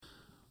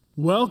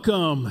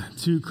Welcome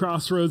to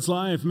Crossroads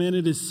Live. Man,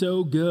 it is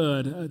so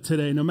good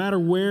today. No matter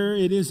where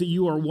it is that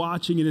you are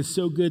watching, it is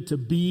so good to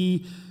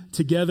be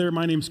together.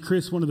 My name's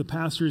Chris, one of the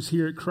pastors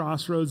here at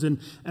Crossroads,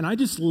 and I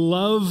just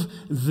love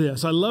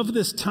this. I love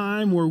this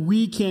time where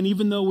we can,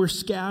 even though we're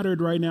scattered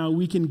right now,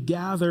 we can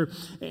gather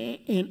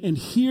and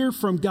hear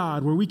from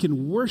God, where we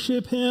can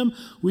worship Him,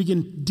 we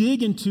can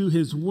dig into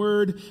His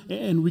Word,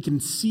 and we can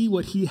see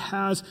what He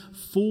has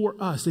for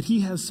us, that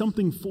He has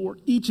something for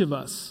each of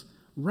us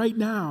right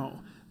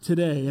now.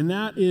 Today, and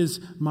that is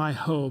my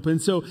hope. And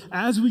so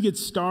as we get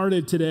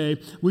started today,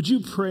 would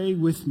you pray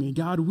with me?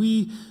 God,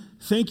 we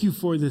thank you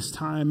for this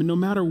time, and no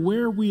matter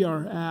where we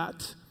are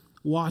at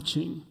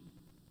watching,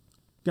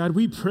 God,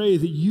 we pray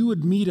that you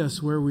would meet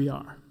us where we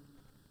are.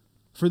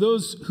 For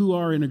those who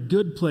are in a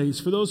good place,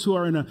 for those who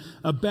are in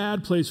a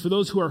bad place, for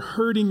those who are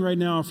hurting right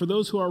now, for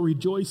those who are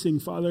rejoicing,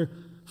 Father,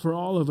 for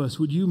all of us,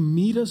 would you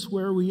meet us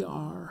where we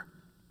are?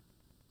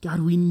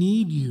 God, we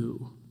need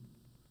you.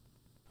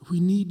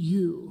 We need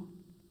you.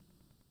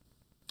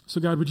 So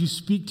God, would you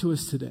speak to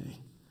us today?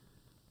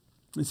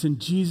 It's in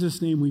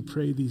Jesus' name we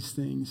pray these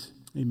things.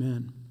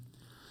 Amen.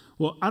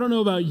 Well, I don't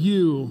know about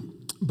you,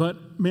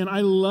 but man,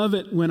 I love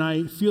it when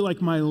I feel like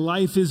my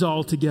life is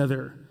all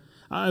together.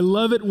 I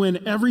love it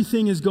when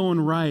everything is going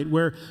right,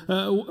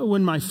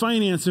 when my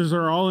finances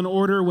are all in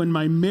order, when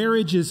my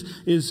marriage is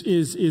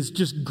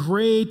just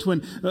great,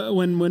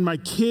 when my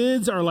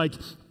kids are like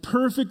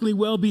perfectly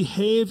well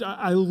behaved.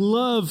 I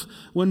love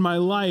when my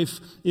life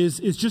is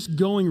just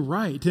going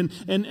right.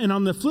 And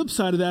on the flip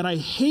side of that, I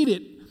hate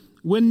it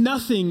when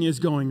nothing is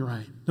going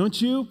right.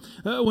 Don't you?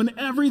 When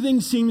everything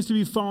seems to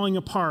be falling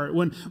apart,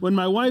 when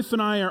my wife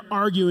and I are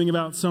arguing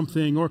about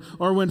something,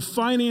 or when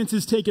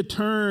finances take a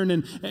turn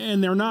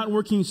and they're not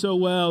working so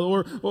well,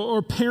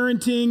 or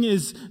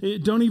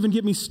parenting don't even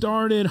get me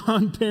started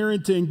on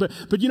parenting,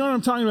 but you know what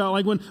I'm talking about,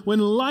 like when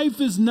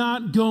life is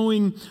not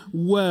going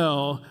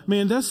well,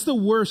 man, that's the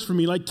worst for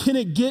me. Like, can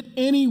it get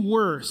any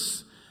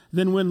worse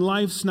than when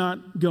life's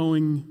not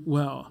going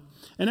well?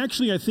 And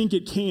actually, I think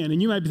it can.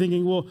 And you might be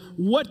thinking, well,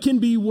 what can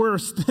be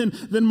worse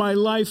than my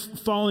life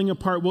falling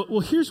apart?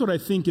 Well, here's what I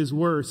think is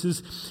worse,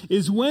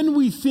 is when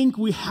we think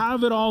we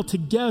have it all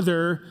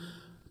together,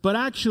 but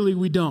actually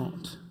we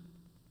don't.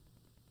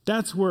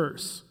 That's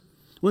worse.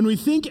 When we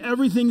think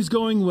everything's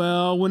going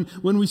well,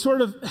 when we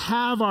sort of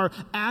have our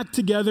act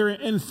together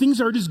and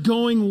things are just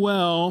going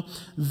well,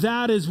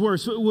 that is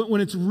worse. When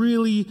it's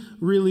really,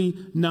 really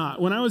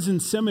not. When I was in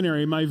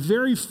seminary, my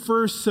very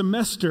first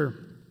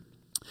semester,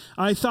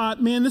 I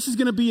thought, man, this is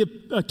going to be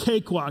a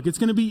cakewalk. It's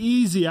going to be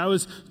easy. I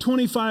was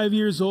 25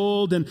 years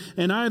old, and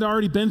I had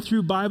already been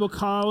through Bible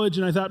college,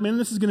 and I thought, man,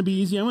 this is going to be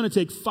easy. I'm going to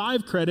take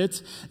 5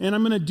 credits, and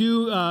I'm going to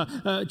do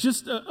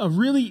just a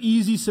really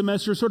easy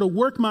semester, sort of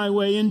work my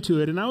way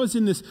into it. And I was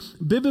in this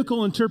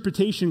biblical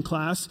interpretation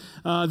class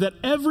that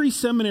every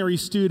seminary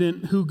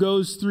student who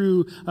goes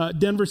through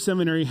Denver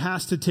Seminary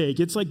has to take.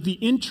 It's like the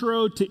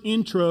intro to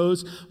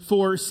intros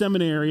for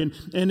seminary,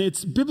 and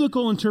it's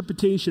biblical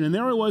interpretation. And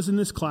there I was in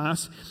this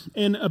class,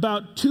 and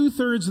about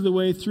 2/3 of the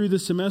way through the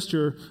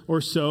semester or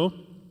so,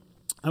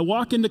 I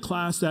walk into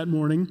class that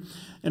morning,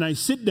 and I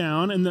sit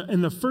down, and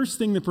the first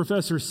thing the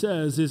professor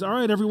says is, all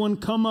right, everyone,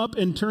 come up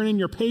and turn in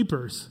your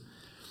papers.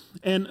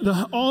 And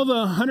all the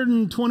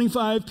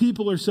 125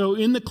 people or so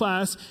in the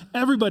class,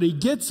 everybody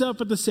gets up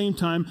at the same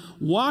time,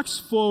 walks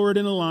forward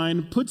in a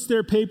line, puts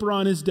their paper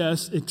on his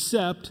desk,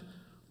 except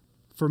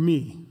for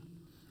me.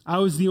 I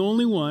was the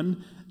only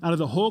one out of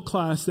the whole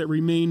class that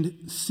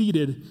remained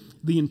seated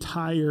the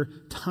entire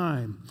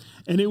time.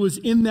 And it was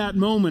in that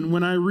moment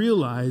when I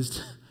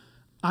realized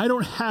I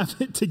don't have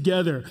it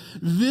together.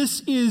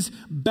 This is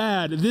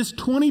bad. This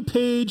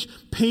 20-page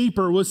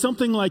paper was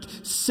something like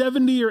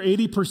 70 or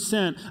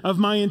 80% of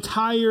my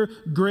entire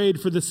grade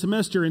for the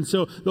semester. And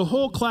so the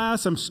whole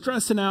class, I'm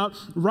stressing out.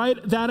 Right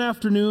that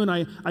afternoon,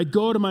 I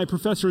go to my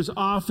professor's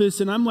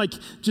office, and I'm like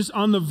just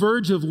on the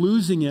verge of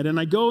losing it. And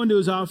I go into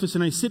his office,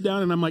 and I sit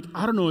down, and I'm like,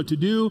 I don't know what to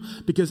do,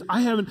 because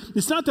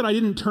it's not that I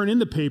didn't turn in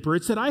the paper.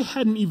 It's that I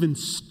hadn't even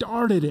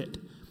started it.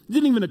 It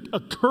didn't even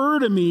occur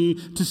to me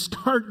to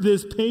start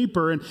this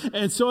paper.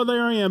 And so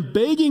there I am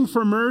begging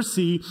for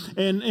mercy,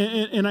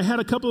 and I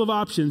had a couple of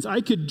options. I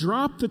could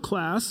drop the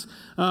class.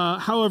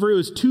 However, it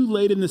was too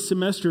late in the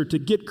semester to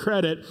get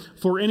credit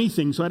for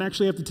anything, so I'd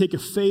actually have to take a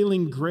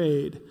failing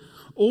grade.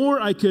 Or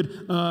I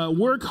could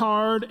work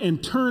hard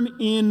and turn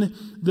in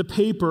the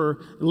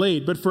paper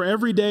late. But for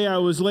every day I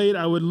was late,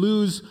 I would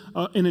lose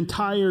an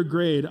entire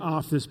grade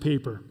off this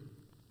paper.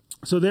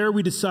 So there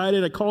we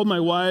decided. I called my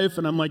wife,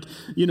 and I'm like,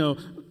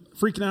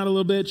 freaking out a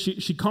little bit.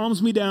 She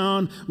calms me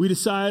down. We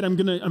decide I'm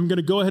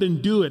gonna go ahead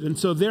and do it. And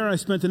so there I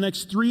spent the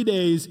next 3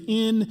 days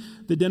in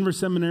the Denver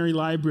Seminary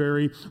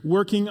Library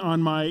working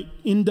on my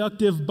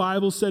inductive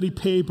Bible study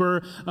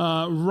paper,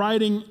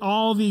 writing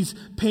all these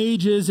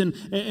pages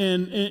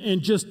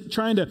and just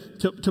trying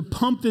to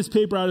pump this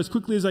paper out as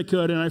quickly as I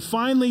could. And I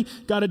finally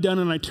got it done,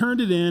 and I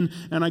turned it in,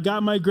 and I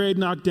got my grade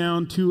knocked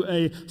down to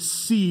a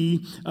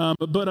C.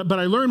 But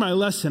I learned my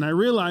lesson. I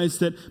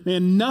realized that,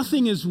 man,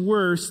 nothing is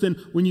worse than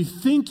when you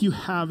think like you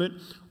have it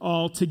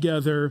all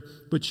together,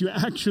 but you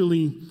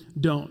actually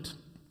don't.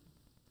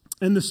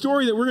 And the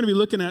story that we're going to be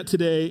looking at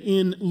today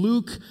in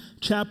Luke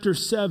chapter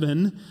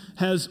 7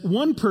 has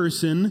one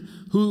person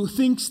who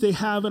thinks they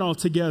have it all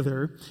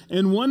together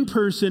and one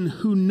person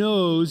who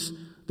knows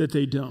that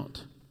they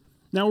don't.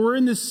 Now, we're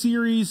in this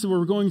series where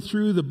we're going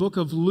through the book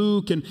of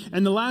Luke, and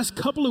the last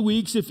couple of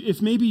weeks,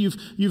 if maybe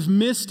you've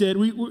missed it,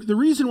 the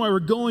reason why we're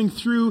going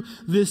through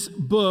this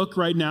book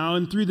right now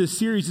and through this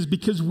series is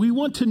because we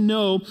want to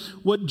know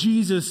what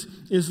Jesus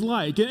is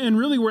like. And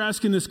really, we're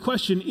asking this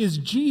question, is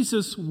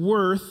Jesus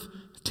worth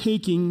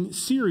taking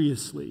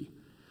seriously?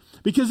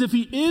 Because if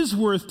he is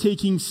worth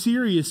taking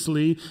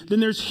seriously, then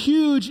there's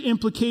huge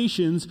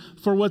implications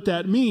for what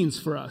that means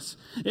for us.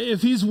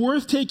 If he's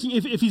worth taking,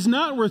 if he's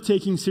not worth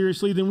taking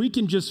seriously, then we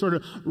can just sort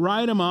of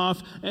write him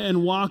off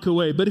and walk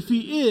away. But if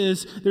he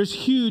is, there's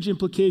huge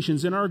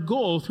implications. And our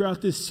goal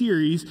throughout this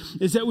series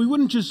is that we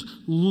wouldn't just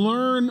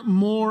learn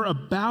more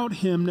about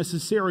him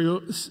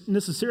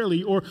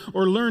necessarily or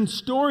learn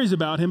stories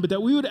about him, but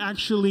that we would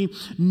actually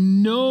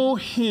know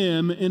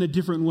him in a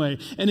different way.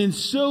 And in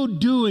so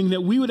doing,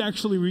 that we would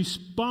actually respond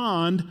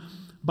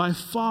by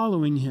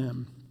following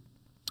him.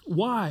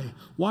 Why?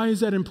 Why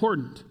is that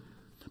important?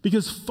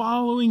 Because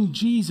following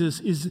Jesus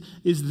is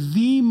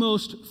the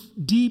most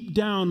deep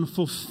down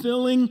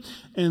fulfilling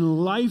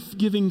and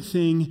life-giving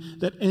thing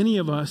that any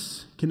of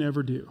us can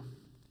ever do.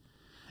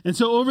 And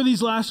so over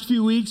these last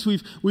few weeks,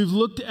 we've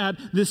looked at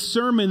this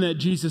sermon that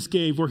Jesus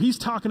gave where he's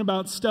talking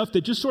about stuff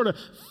that just sort of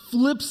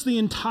flips the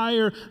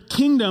entire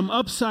kingdom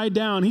upside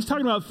down. He's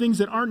talking about things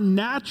that aren't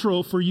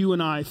natural for you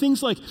and I.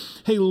 Things like,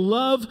 hey,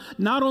 love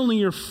not only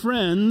your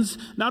friends,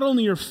 not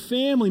only your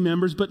family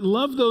members, but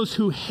love those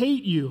who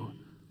hate you.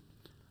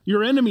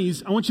 Your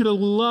enemies, I want you to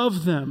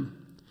love them.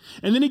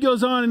 And then he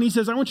goes on and he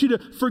says, I want you to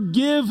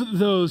forgive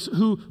those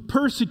who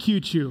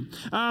persecute you.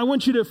 I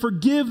want you to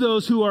forgive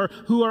those who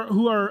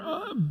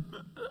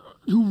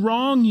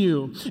wrong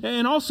you.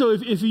 And also,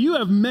 if you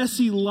have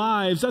messy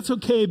lives, that's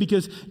okay,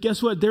 because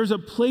guess what? There's a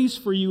place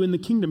for you in the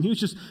kingdom. He was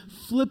just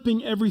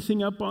flipping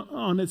everything up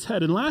on its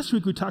head. And last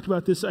week we talked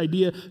about this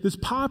idea, this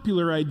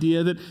popular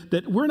idea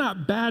that we're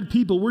not bad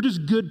people. We're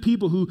just good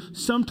people who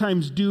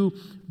sometimes do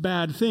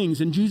bad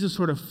things. And Jesus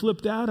sort of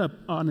flipped that up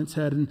on its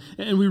head.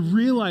 And we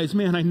realized,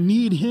 man, I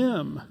need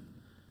him.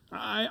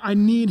 I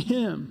need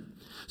him.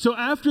 So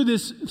after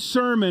this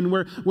sermon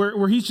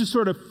where he's just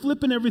sort of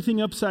flipping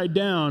everything upside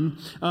down,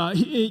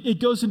 it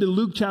goes into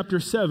Luke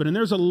chapter 7. And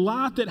there's a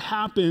lot that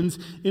happens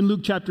in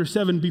Luke chapter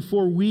 7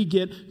 before we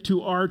get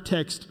to our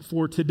text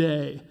for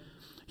today.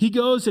 He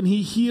goes and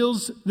he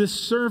heals this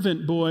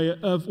servant boy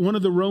of one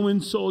of the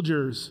Roman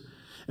soldiers.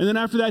 And then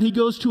after that, he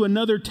goes to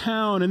another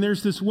town, and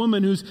there's this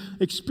woman who's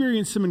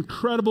experienced some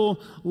incredible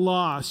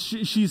loss.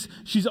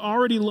 She's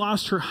already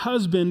lost her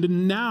husband,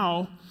 and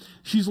now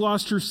she's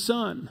lost her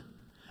son.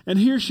 And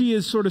here she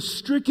is sort of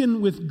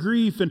stricken with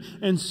grief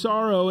and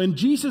sorrow. And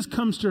Jesus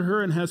comes to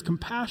her and has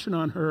compassion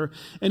on her.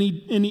 And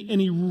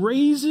he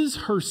raises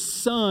her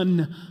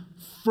son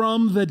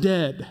from the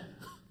dead.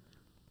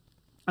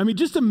 I mean,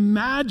 just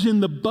imagine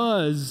the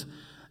buzz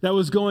that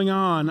was going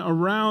on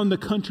around the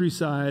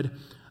countryside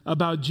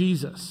about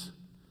Jesus.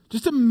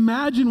 Just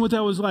imagine what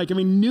that was like. I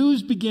mean,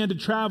 news began to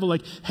travel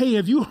like, hey,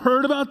 have you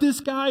heard about this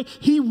guy?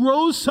 He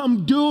rose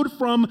some dude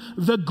from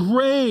the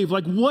grave.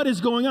 Like, what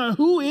is going on?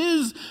 Who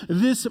is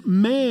this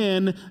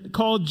man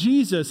called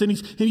Jesus? And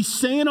he's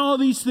saying all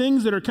these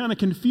things that are kind of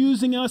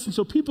confusing us. And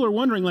so people are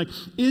wondering, like,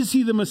 is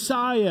he the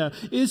Messiah?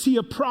 Is he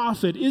a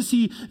prophet? Is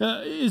he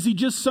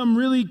just some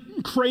really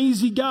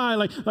crazy guy?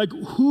 Like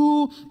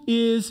who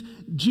is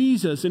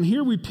Jesus? And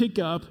here we pick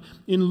up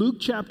in Luke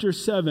chapter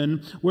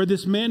 7 where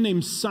this man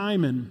named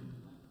Simon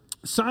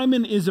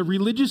is a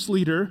religious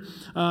leader,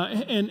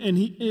 and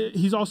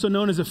he's also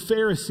known as a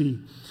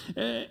Pharisee.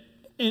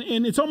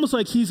 And it's almost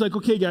like he's like,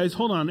 okay, guys,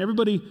 hold on.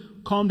 Everybody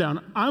calm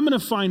down. I'm going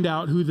to find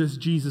out who this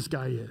Jesus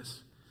guy is.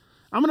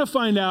 I'm going to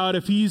find out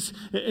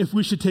if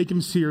we should take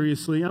him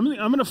seriously. I'm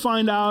going to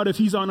find out if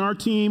he's on our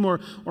team or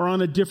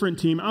on a different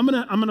team. I'm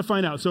going to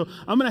find out. So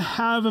I'm going to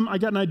have him. I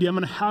got an idea. I'm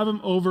going to have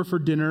him over for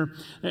dinner,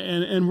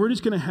 and we're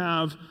just going to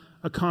have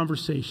a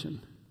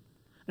conversation.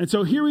 And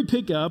so here we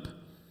pick up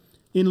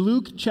in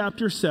Luke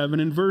chapter 7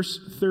 and verse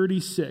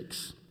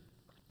 36.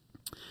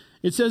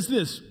 It says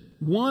this: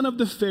 one of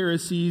the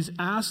Pharisees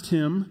asked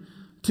him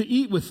to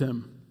eat with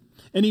him,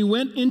 and he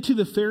went into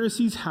the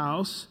Pharisee's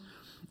house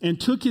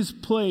and took his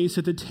place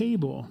at the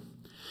table.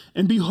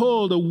 And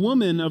behold, a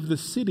woman of the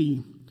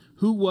city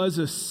who was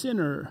a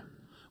sinner,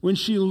 when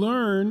she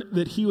learned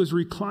that he was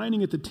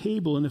reclining at the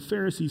table in the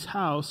Pharisee's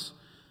house,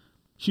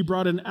 she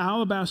brought an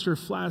alabaster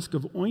flask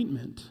of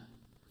ointment.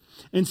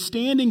 And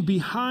standing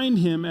behind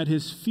him at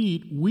his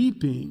feet,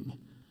 weeping,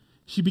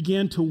 she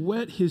began to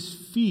wet his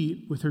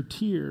feet with her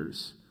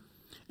tears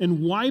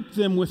and wiped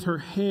them with her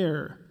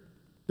hair,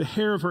 the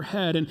hair of her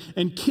head,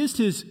 and kissed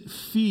his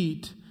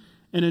feet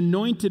and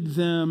anointed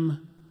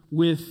them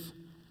with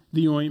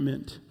the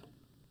ointment.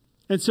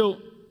 And so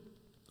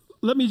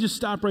let me just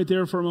stop right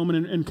there for a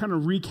moment and kind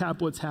of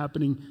recap what's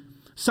happening.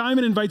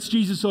 Simon invites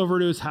Jesus over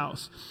to his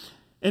house.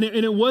 And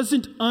it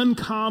wasn't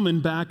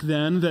uncommon back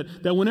then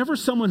that whenever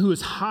someone who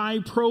is high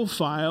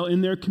profile in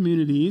their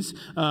communities,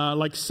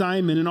 like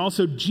Simon and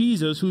also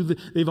Jesus, who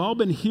they've all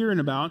been hearing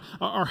about,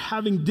 are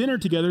having dinner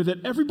together,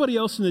 that everybody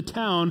else in the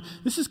town,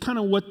 this is kind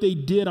of what they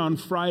did on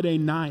Friday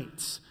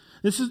nights.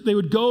 They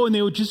would go and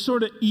they would just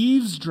sort of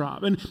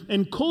eavesdrop.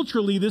 And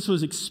culturally, this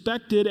was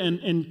expected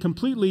and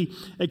completely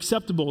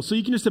acceptable. So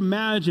you can just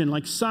imagine,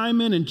 like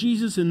Simon and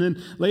Jesus, and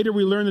then later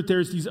we learn that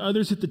there's these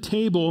others at the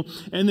table,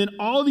 and then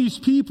all these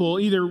people,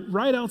 either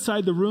right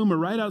outside the room or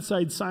right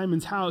outside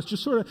Simon's house,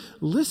 just sort of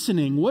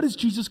listening. What is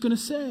Jesus going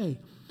to say?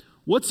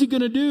 What's he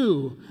going to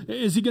do?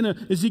 Is he going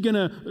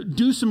to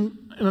do some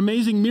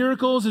amazing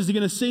miracles? Is he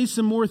going to say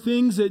some more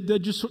things that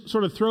just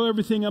sort of throw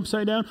everything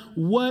upside down?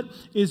 What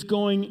is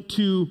going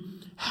to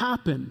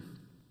happen?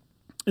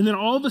 And then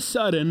all of a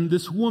sudden,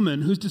 this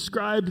woman who's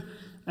described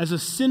as a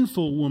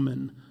sinful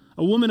woman,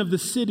 a woman of the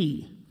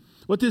city.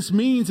 What this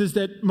means is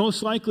that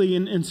most likely,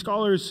 and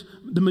scholars,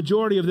 the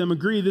majority of them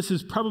agree, this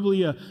is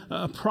probably a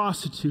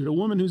prostitute, a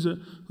woman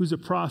who's a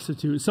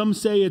prostitute. Some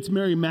say it's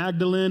Mary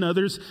Magdalene,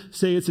 others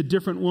say it's a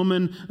different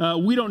woman.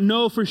 We don't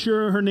know for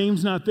sure, her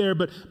name's not there,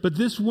 but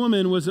this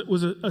woman was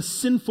a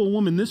sinful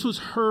woman. This was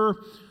her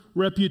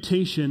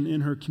reputation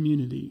in her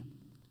community.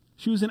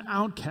 She was an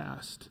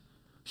outcast.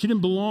 She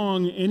didn't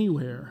belong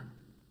anywhere.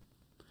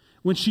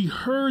 When she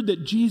heard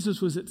that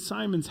Jesus was at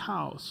Simon's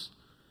house,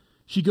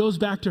 she goes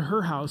back to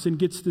her house and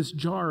gets this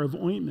jar of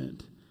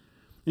ointment.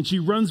 And she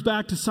runs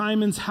back to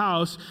Simon's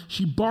house.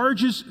 She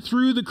barges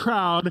through the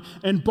crowd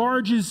and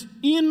barges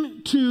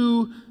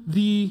into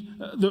the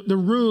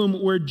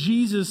room where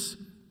Jesus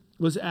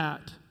was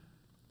at.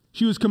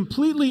 She was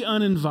completely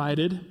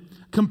uninvited,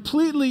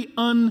 completely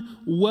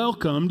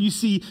unwelcomed. You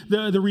see,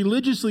 the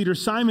religious leader,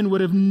 Simon,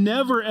 would have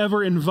never,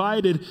 ever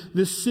invited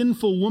this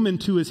sinful woman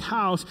to his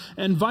house,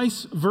 and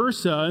vice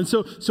versa. And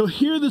so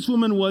here this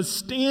woman was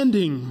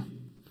standing.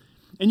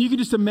 And you can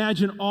just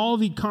imagine all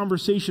the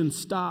conversation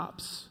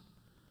stops.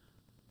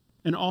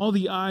 And all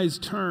the eyes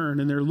turn,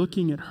 and they're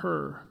looking at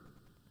her.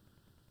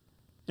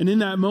 And in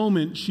that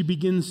moment, she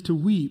begins to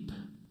weep.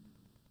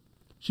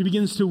 She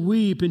begins to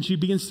weep, and she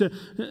begins to,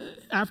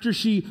 after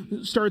she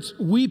starts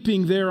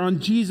weeping there on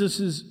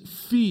Jesus'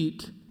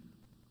 feet,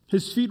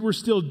 his feet were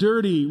still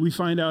dirty, we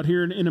find out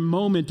here in a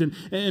moment.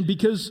 And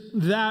because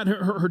that,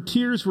 her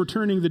tears were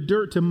turning the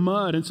dirt to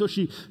mud. And so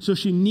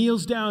she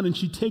kneels down, and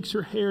she takes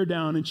her hair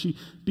down, and she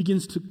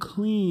begins to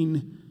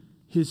clean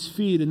his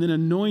feet and then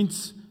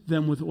anoints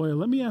them with oil.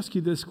 Let me ask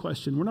you this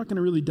question. We're not going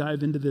to really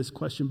dive into this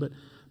question, but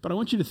I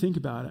want you to think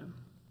about it.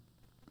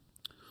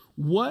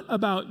 What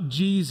about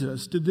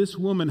Jesus did this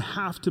woman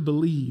have to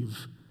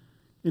believe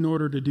in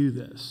order to do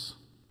this?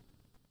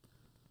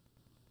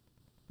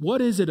 What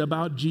is it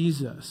about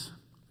Jesus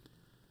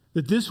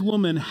that this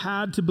woman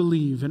had to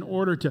believe in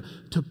order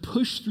to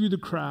push through the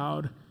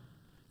crowd?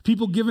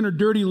 People giving her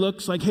dirty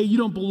looks like, hey, you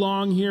don't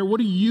belong here.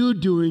 What are you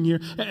doing here?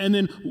 And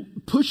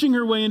then pushing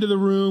her way into the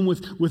room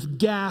with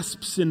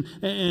gasps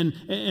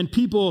and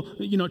people,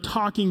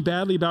 talking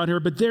badly about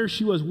her. But there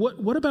she was.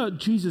 What about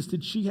Jesus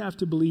did she have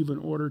to believe in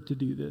order to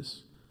do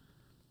this?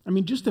 I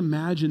mean, just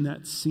imagine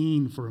that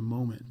scene for a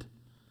moment.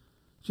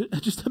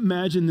 Just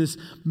imagine this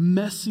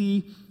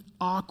messy,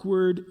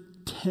 awkward,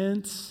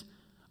 tense,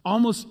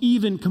 almost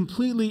even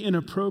completely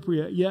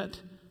inappropriate,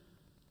 yet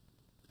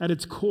at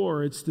its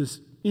core, it's this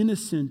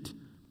innocent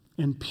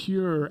and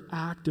pure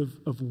act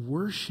of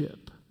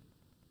worship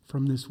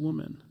from this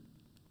woman.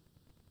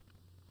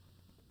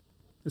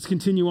 Let's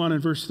continue on in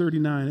verse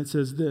 39. It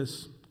says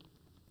this: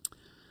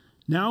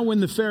 Now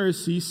when the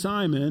Pharisee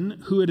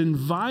Simon, who had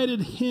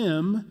invited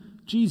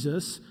him,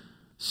 Jesus,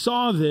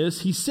 saw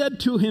this, he said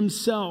to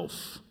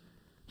himself,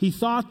 he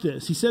thought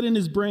this, he said in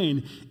his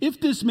brain, if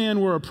this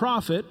man were a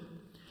prophet,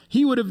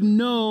 he would have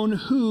known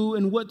who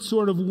and what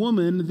sort of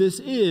woman this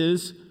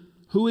is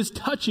who is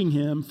touching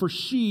him, for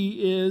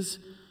she is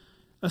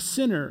a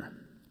sinner.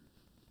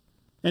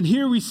 And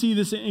here we see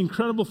this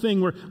incredible thing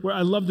where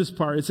I love this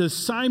part. It says,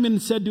 Simon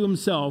said to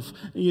himself,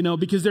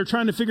 because they're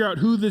trying to figure out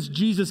who this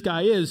Jesus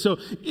guy is. So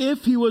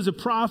if he was a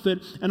prophet,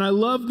 and I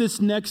love this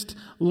next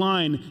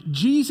line,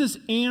 Jesus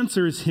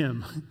answers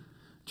him.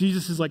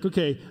 Jesus is like,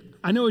 okay,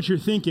 I know what you're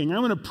thinking.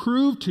 I'm going to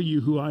prove to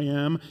you who I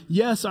am.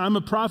 Yes, I'm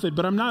a prophet,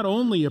 but I'm not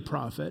only a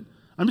prophet.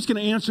 I'm just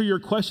going to answer your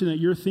question that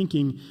you're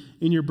thinking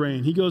in your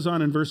brain. He goes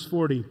on in verse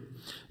 40.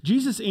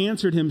 Jesus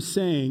answered him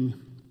saying,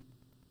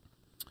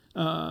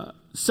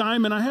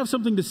 Simon, I have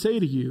something to say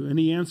to you. And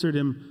he answered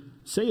him,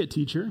 say it,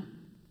 teacher.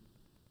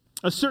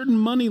 A certain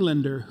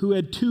moneylender who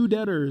had two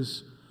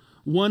debtors,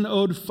 one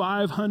owed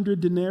 500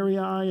 denarii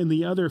and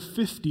the other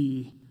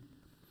 50.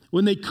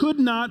 When they could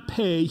not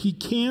pay, he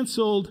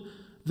canceled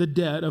the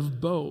debt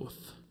of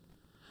both.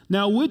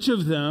 Now, which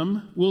of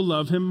them will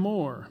love him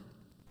more?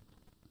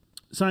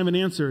 Simon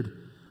answered,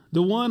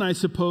 the one, I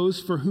suppose,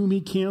 for whom he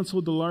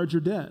canceled the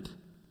larger debt.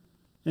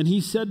 And he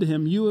said to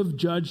him, you have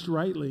judged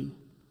rightly.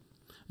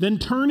 Then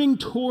turning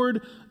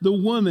toward the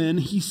woman,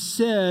 he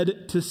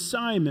said to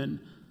Simon,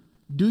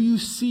 do you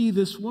see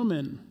this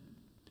woman?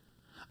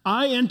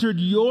 I entered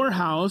your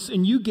house,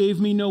 and you gave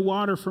me no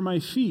water for my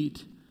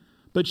feet,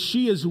 but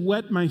she has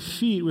wet my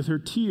feet with her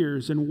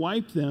tears and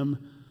wiped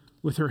them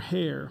with her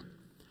hair.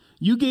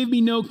 You gave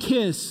me no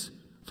kiss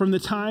from the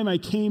time I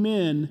came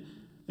in,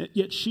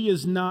 yet she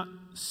has not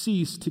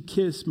ceased to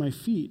kiss my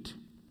feet.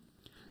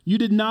 You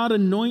did not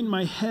anoint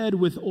my head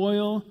with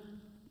oil,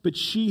 but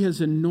she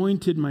has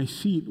anointed my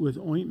feet with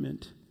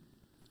ointment.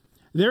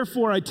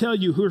 Therefore, I tell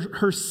you,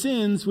 her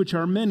sins, which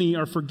are many,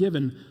 are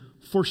forgiven,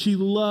 for she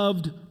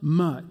loved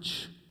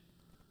much.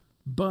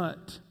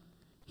 But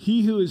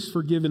he who is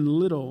forgiven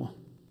little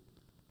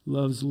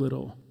loves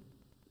little.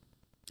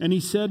 And he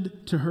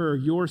said to her,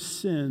 your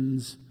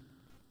sins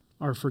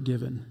are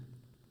forgiven.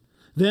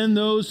 Then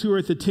those who were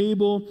at the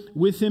table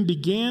with him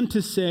began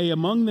to say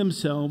among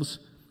themselves,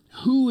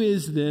 who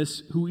is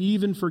this who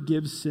even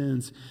forgives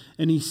sins?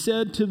 And he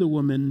said to the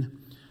woman,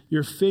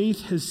 your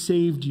faith has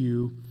saved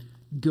you.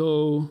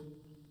 Go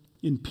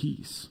in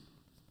peace.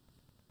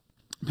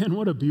 Man,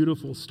 what a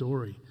beautiful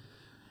story.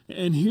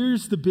 And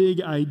here's the big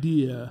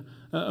idea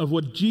of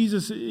what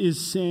Jesus is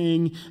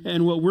saying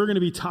and what we're going to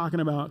be talking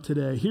about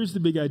today. Here's the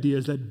big idea,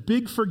 is that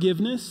big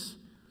forgiveness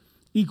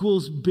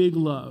equals big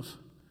love.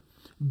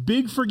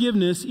 Big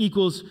forgiveness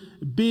equals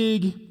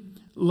big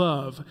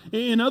love.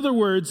 In other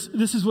words,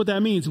 this is what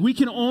that means. We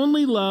can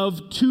only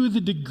love to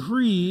the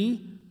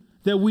degree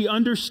that we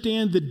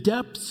understand the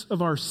depths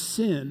of our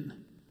sin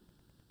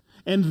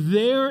and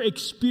there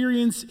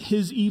experience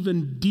his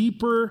even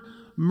deeper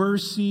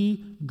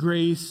mercy,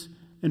 grace,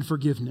 and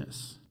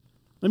forgiveness.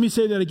 Let me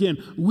say that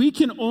again. We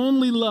can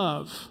only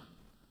love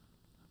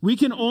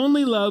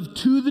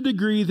to the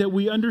degree that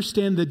we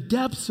understand the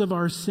depths of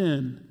our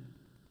sin,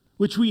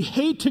 which we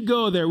hate to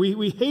go there.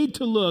 We hate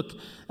to look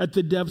at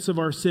the depths of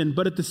our sin,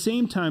 but at the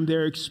same time,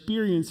 there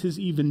experience his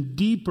even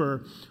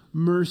deeper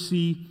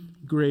mercy,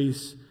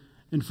 grace,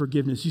 and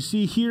forgiveness. You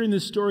see, here in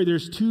this story,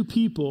 there's two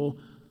people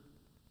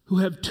who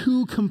have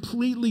two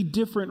completely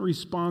different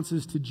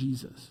responses to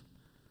Jesus.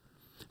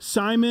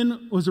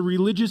 Simon was a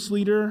religious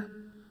leader.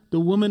 The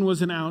woman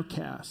was an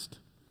outcast.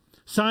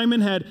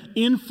 Simon had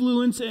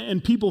influence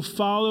and people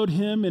followed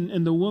him,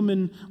 and the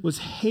woman was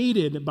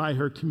hated by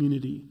her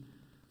community.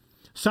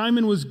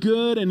 Simon was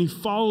good and he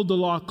followed the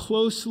law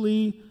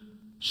closely.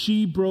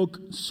 She broke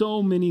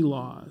so many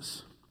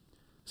laws.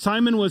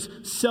 Simon was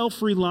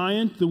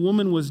self-reliant. The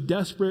woman was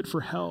desperate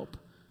for help.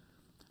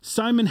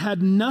 Simon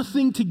had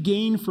nothing to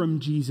gain from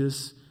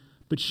Jesus,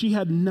 but she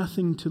had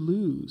nothing to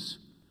lose.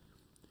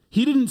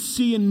 He didn't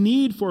see a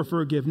need for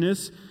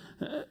forgiveness,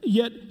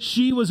 yet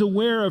she was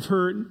aware of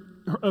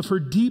her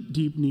deep,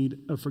 deep need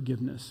of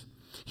forgiveness.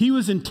 He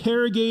was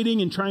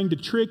interrogating and trying to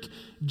trick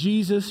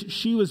Jesus.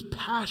 She was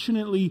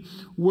passionately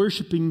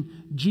worshiping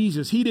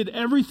Jesus. He did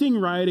everything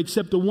right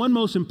except the one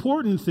most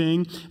important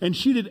thing, and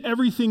she did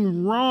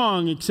everything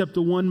wrong except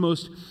the one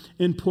most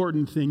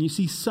important thing. You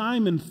see,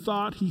 Simon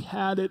thought he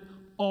had it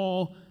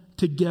all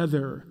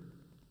together,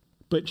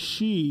 but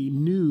she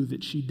knew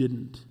that she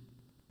didn't.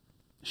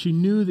 She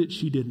knew that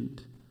she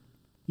didn't.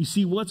 You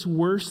see, what's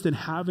worse than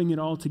having it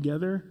all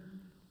together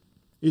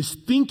is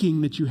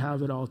thinking that you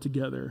have it all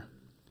together,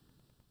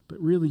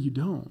 but really you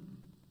don't.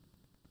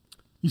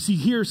 You see,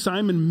 here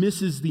Simon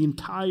misses the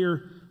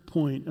entire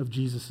point of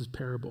Jesus'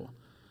 parable.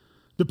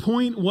 The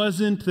point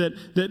wasn't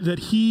that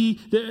he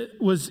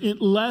was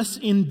less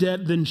in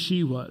debt than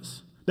she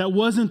was. That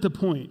wasn't the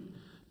point.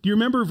 Do you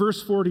remember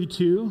verse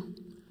 42?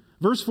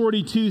 Verse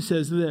 42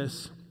 says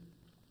this: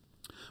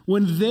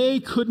 when they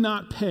could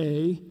not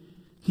pay,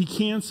 he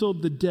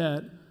canceled the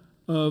debt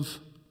of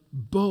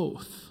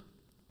both.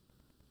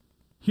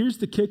 Here's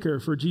the kicker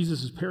for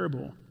Jesus'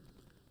 parable,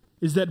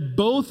 is that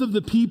both of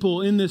the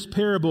people in this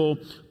parable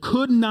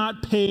could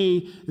not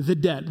pay the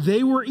debt.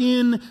 They were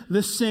in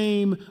the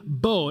same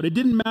boat. It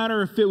didn't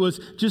matter if it was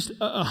just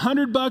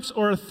 $100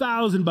 or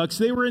 $1,000.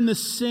 They were in the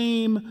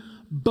same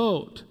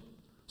boat.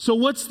 So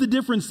what's the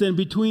difference then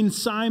between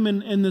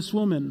Simon and this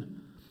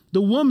woman? The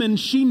woman,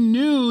 she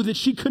knew that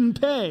she couldn't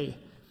pay.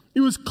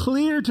 It was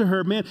clear to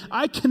her, man,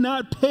 I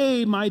cannot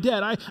pay my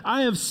debt.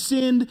 I have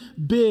sinned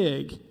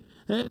big.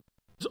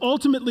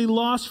 Ultimately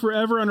lost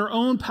forever on her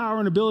own power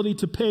and ability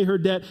to pay her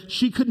debt.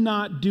 She could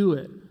not do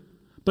it.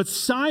 But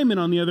Simon,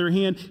 on the other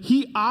hand,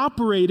 he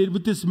operated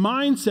with this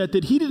mindset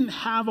that he didn't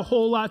have a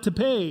whole lot to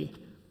pay.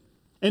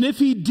 And if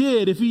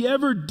he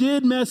ever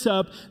did mess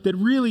up, that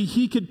really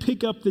he could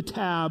pick up the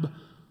tab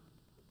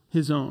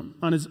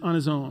on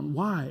his own.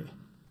 Why?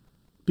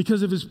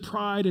 Because of his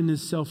pride and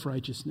his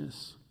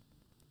self-righteousness.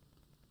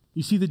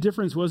 You see, the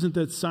difference wasn't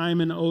that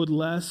Simon owed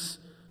less,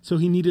 so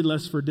he needed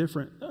less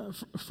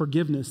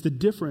forgiveness. The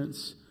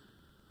difference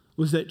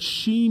was that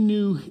she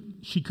knew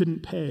she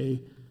couldn't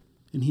pay,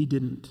 and he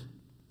didn't.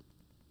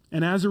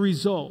 And as a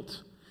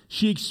result,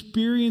 she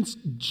experienced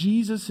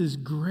Jesus'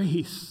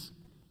 grace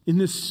in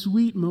this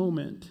sweet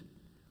moment.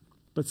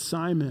 But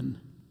Simon,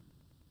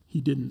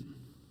 he didn't.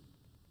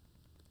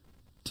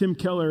 Tim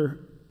Keller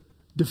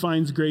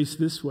defines grace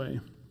this way.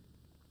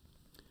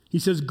 He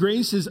says,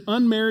 grace is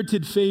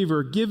unmerited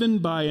favor given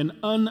by an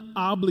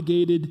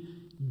unobligated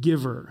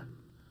giver.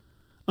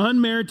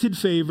 unmerited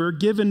favor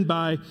given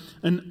by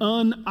an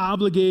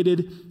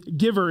unobligated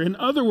giver. In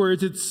other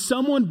words, it's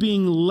someone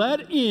being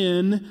let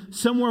in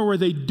somewhere where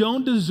they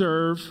don't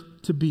deserve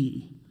to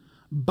be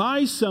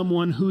by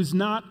someone who's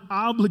not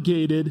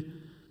obligated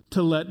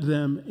to let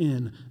them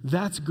in.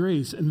 That's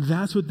grace, and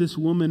that's what this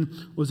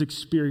woman was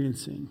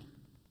experiencing,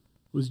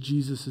 was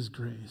Jesus'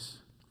 grace.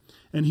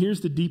 And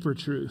here's the deeper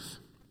truth.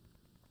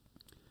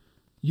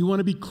 You want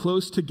to be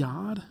close to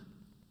God?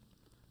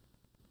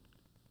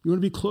 You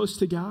want to be close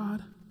to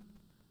God?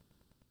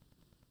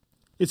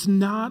 It's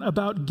not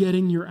about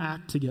getting your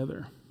act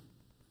together.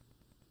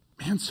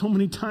 Man, so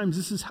many times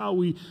this is how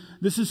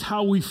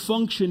we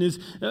function.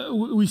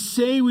 We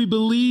say we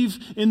believe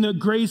in the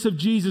grace of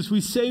Jesus.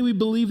 We say we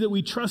believe that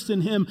we trust in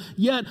him.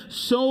 Yet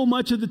so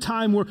much of the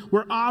time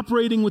we're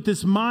operating with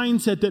this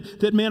mindset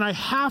that man, I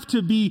have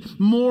to be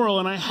moral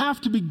and I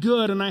have to be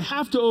good and I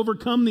have to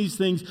overcome these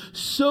things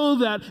so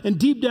that, and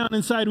deep down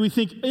inside we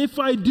think, if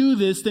I do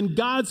this, then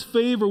God's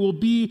favor will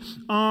be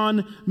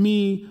on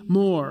me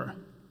more.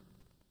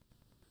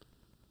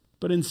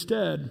 But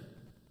instead,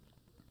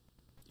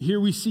 here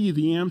we see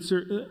the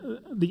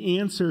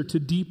answer to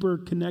deeper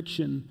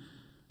connection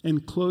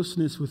and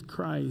closeness with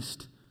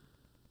Christ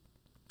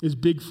is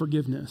big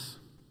forgiveness.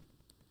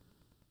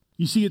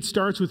 You see, it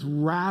starts with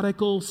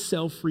radical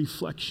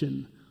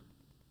self-reflection.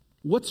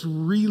 What's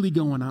really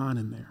going on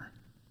in there?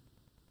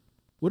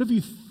 What have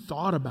you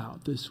thought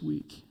about this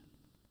week?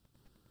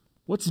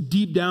 What's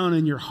deep down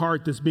in your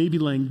heart that's maybe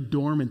laying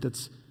dormant,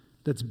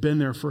 that's been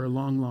there for a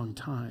long, long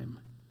time?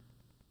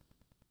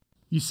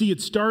 You see,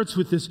 it starts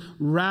with this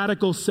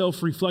radical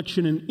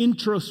self-reflection and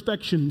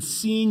introspection,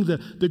 seeing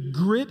the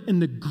grit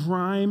and the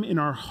grime in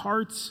our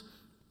hearts,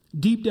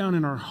 deep down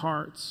in our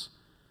hearts.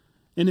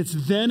 And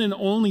it's then and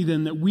only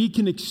then that we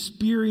can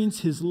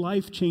experience his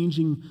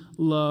life-changing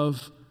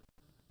love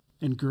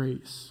and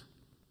grace.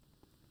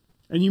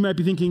 And you might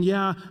be thinking,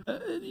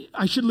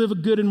 I should live a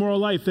good and moral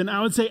life. And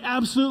I would say,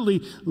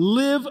 absolutely,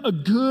 live a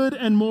good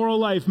and moral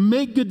life.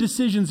 Make good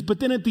decisions.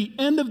 But then at the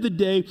end of the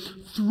day,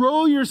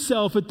 throw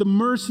yourself at the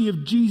mercy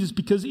of Jesus,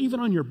 because even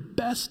on your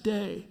best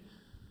day,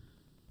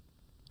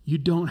 you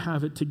don't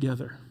have it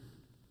together.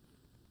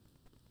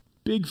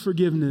 Big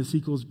forgiveness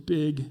equals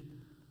big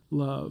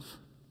love.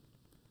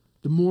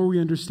 The more we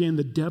understand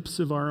the depths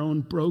of our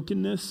own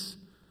brokenness,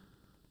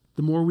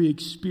 the more we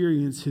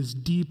experience his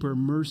deeper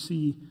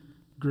mercy,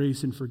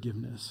 grace, and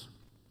forgiveness.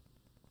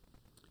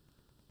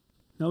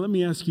 Now let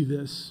me ask you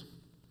this.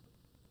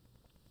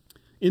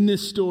 In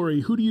this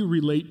story, who do you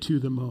relate to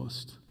the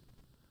most?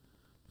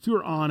 If you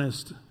were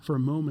honest for a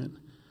moment,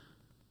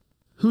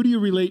 who do you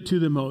relate to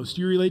the most?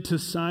 Do you relate to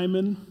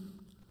Simon?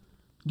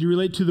 Do you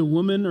relate to the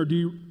woman, or do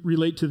you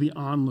relate to the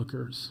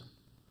onlookers?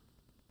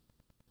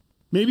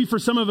 Maybe for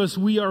some of us,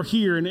 we are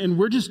here and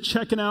we're just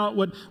checking out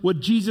what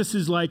Jesus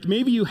is like.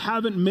 Maybe you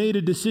haven't made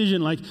a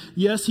decision like,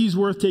 yes, he's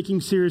worth taking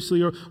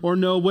seriously, or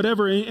no,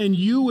 whatever. And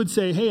you would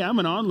say, hey, I'm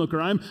an onlooker.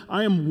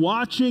 I am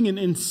watching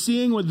and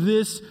seeing what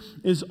this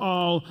is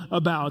all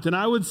about. And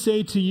I would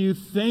say to you,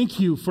 thank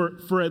you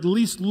for at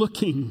least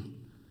looking.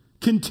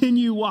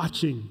 Continue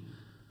watching.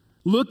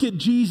 Look at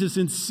Jesus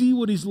and see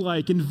what he's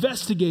like.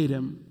 Investigate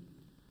him.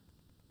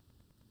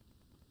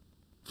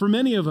 For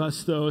many of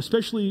us, though,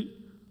 especially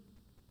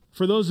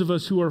for those of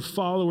us who are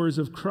followers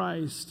of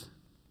Christ,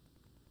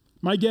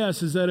 my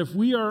guess is that if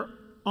we are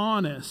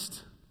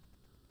honest,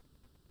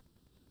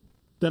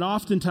 that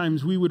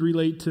oftentimes we would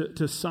relate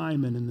to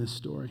Simon in this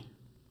story.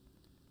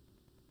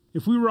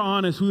 If we were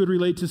honest, we would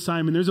relate to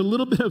Simon. There's a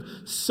little bit of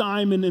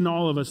Simon in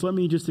all of us. Let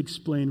me just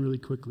explain really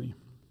quickly.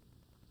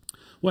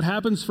 What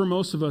happens for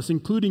most of us,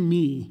 including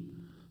me,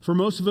 for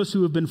most of us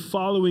who have been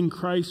following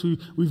Christ,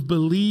 we've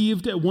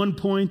believed at one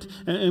point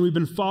and we've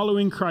been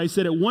following Christ,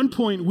 that at one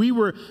point we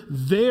were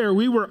there,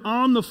 we were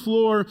on the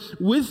floor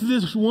with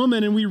this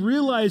woman, and we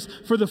realized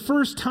for the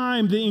first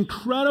time the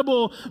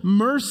incredible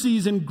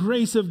mercies and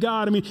grace of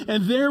God.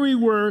 And there we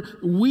were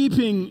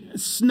weeping,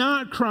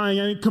 snot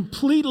crying,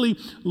 completely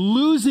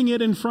losing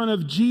it in front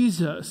of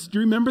Jesus. Do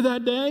you remember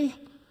that day?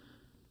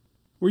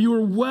 Where you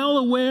were well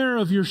aware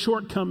of your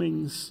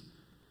shortcomings.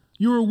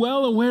 You were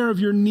well aware of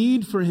your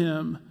need for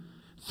him,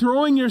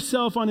 throwing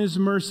yourself on his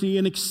mercy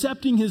and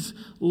accepting his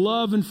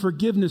love and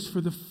forgiveness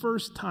for the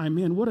first time.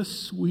 Man, what a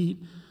sweet,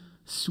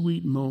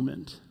 sweet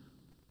moment.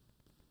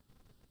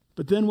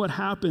 But then what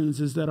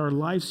happens is that our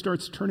life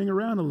starts turning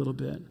around a little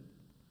bit.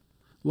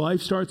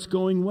 Life starts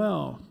going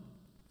well.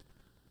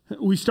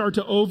 We start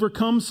to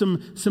overcome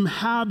some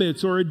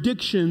habits or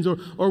addictions,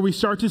 or we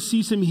start to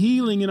see some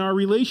healing in our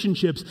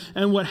relationships.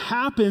 And what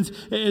happens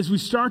is we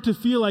start to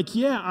feel like,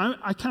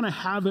 I kind of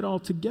have it all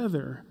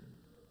together.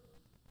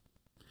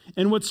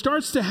 And what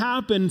starts to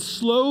happen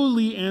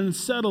slowly and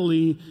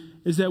subtly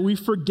is that we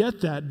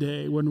forget that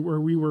day where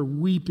we were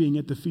weeping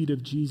at the feet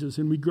of Jesus,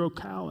 and we grow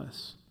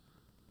callous.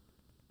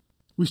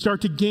 We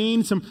start to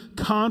gain some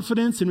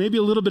confidence and maybe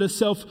a little bit of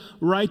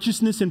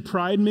self-righteousness and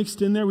pride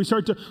mixed in there. We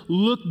start to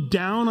look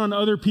down on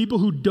other people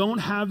who don't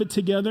have it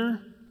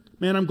together.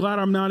 Man, I'm glad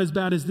I'm not as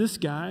bad as this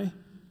guy.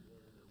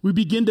 We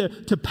begin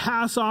to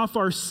pass off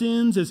our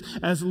sins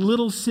as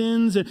little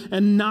sins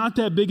and not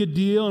that big a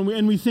deal.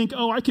 And we think,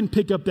 oh, I can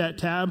pick up that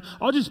tab.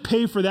 I'll just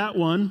pay for that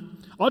one.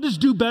 I'll just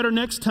do better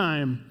next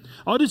time.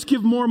 I'll just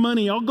give more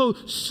money. I'll go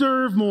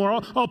serve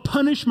more. I'll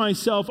punish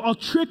myself. I'll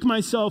trick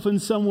myself in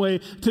some way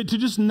to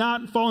just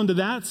not fall into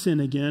that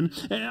sin again.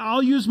 And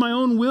I'll use my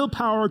own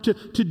willpower to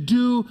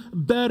do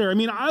better. I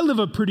mean, I live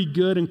a pretty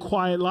good and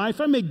quiet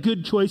life. I make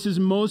good choices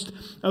most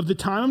of the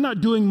time. I'm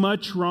not doing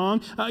much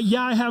wrong.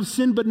 Yeah, I have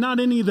sinned, but not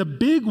any of the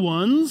big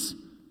ones.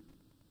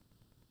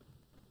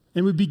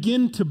 And we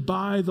begin to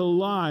buy the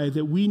lie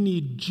that we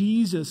need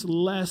Jesus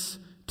less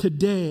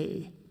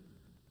today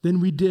than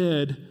we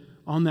did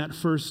on that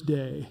first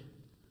day.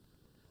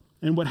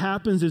 And what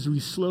happens is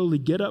we slowly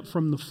get up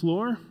from the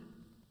floor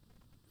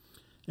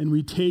and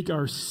we take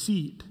our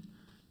seat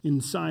in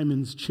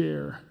Simon's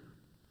chair.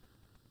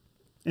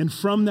 And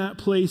from that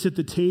place at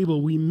the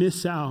table, we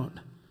miss out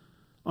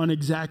on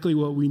exactly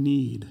what we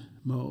need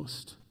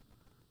most.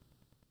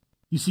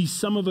 You see,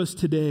 some of us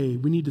today,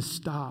 we need to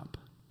stop.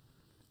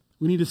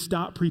 We need to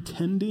stop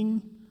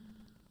pretending.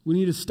 We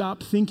need to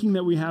stop thinking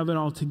that we have it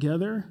all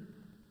together.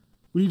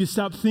 We need to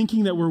stop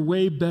thinking that we're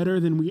way better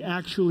than we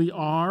actually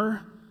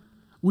are.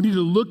 We need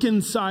to look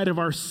inside of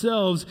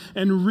ourselves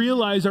and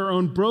realize our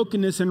own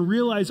brokenness and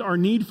realize our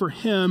need for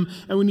Him.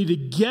 And we need to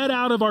get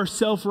out of our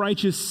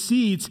self-righteous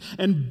seats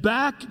and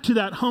back to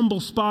that humble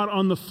spot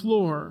on the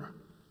floor.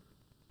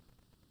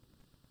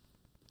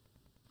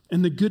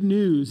 And the good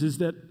news is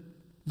that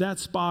that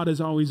spot is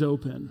always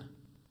open.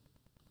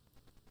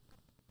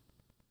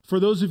 For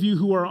those of you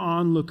who are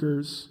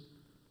onlookers,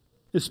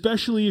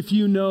 especially if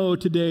you know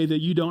today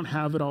that you don't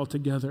have it all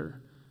together,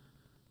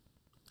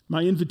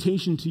 my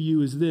invitation to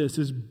you is this,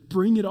 is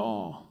bring it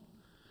all.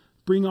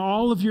 Bring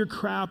all of your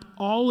crap,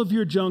 all of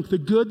your junk, the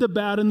good, the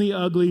bad, and the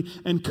ugly,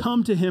 and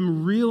come to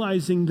Him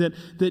realizing that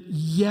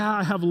yeah,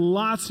 I have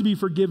lots to be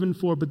forgiven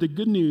for, but the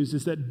good news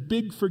is that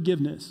big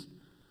forgiveness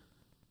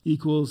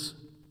equals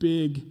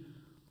big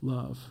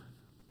love.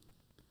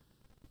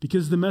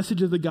 Because the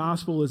message of the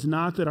gospel is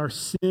not that our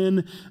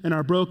sin and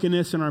our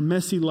brokenness and our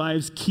messy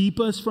lives keep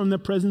us from the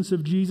presence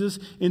of Jesus.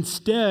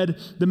 Instead,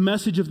 the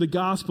message of the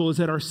gospel is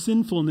that our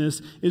sinfulness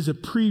is a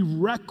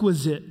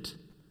prerequisite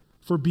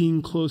for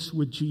being close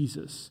with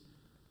Jesus.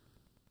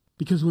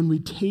 Because when we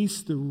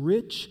taste the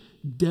rich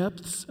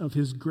depths of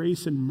His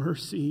grace and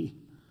mercy,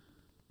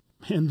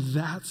 man,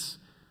 that's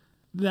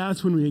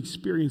when we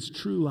experience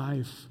true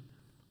life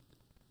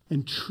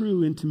and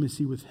true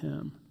intimacy with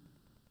Him.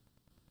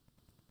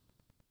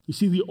 You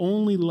see, the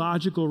only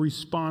logical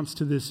response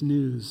to this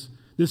news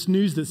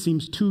that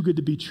seems too good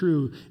to be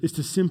true, is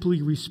to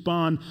simply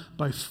respond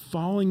by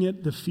falling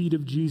at the feet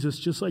of Jesus,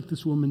 just like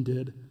this woman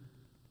did,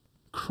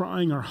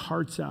 crying our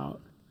hearts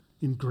out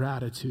in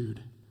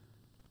gratitude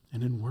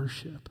and in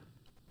worship.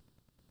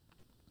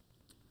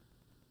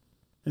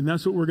 And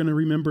that's what we're going to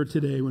remember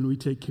today when we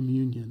take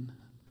communion,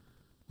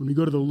 when we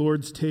go to the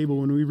Lord's table,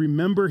 when we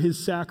remember His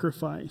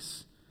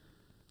sacrifice,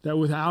 that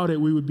without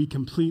it we would be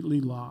completely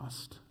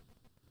lost.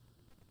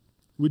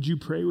 Would you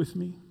pray with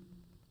me?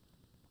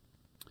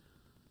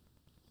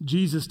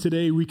 Jesus,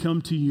 today we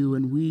come to you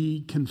and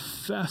we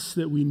confess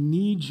that we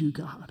need you,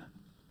 God.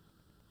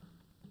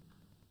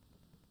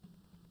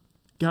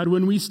 God,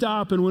 when we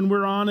stop and when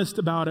we're honest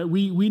about it,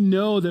 we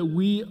know that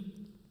we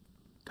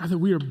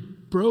are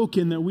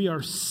broken, that we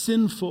are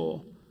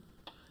sinful,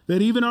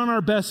 that even on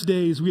our best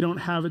days we don't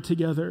have it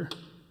together.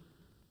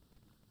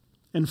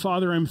 And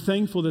Father, I'm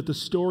thankful that the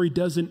story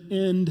doesn't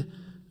end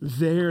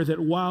there,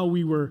 that while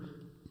we were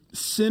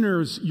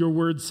sinners, your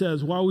word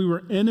says, while we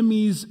were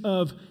enemies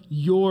of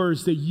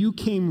yours, that you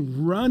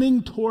came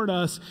running toward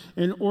us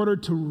in order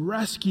to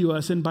rescue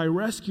us. And by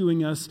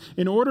rescuing us,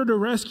 in order to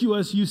rescue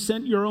us, you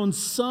sent your own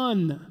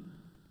Son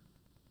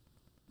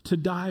to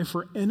die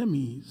for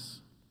enemies.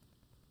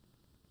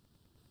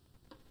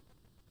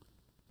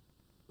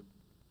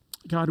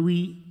 God,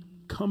 we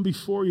come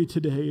before you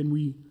today and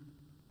we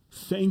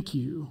thank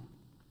you.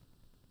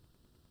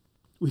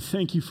 We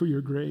thank you for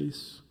your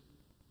grace.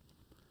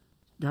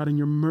 God, in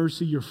your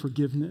mercy, your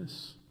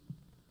forgiveness.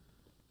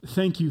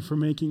 Thank you for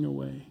making a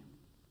way.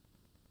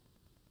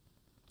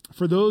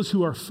 For those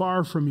who are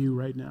far from you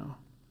right now,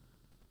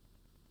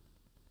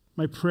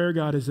 my prayer,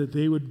 God, is that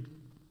they would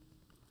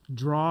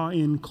draw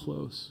in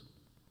close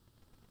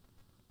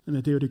and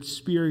that they would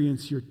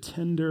experience your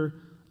tender,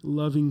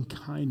 loving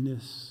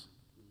kindness.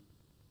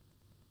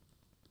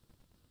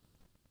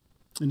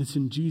 And it's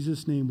in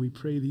Jesus' name we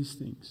pray these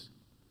things.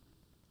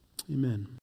 Amen.